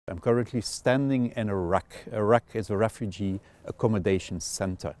I'm currently standing in Iraq. Iraq is a refugee accommodation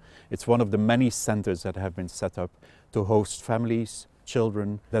center. It's one of the many centers that have been set up to host families,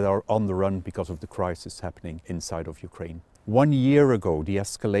 children that are on the run because of the crisis happening inside of Ukraine. 1 year ago, the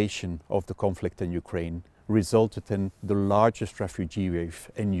escalation of the conflict in Ukraine resulted in the largest refugee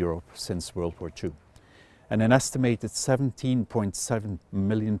wave in Europe since World War II. And an estimated 17.7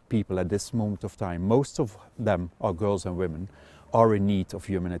 million people at this moment of time, most of them are girls and women, are in need of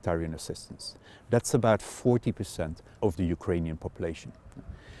humanitarian assistance. That's about 40% of the Ukrainian population.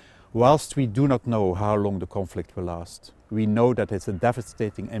 Whilst we do not know how long the conflict will last, we know that it's a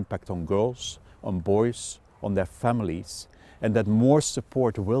devastating impact on girls, on boys, on their families, and that more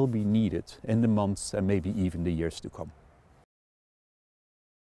support will be needed in the months and maybe even the years to come.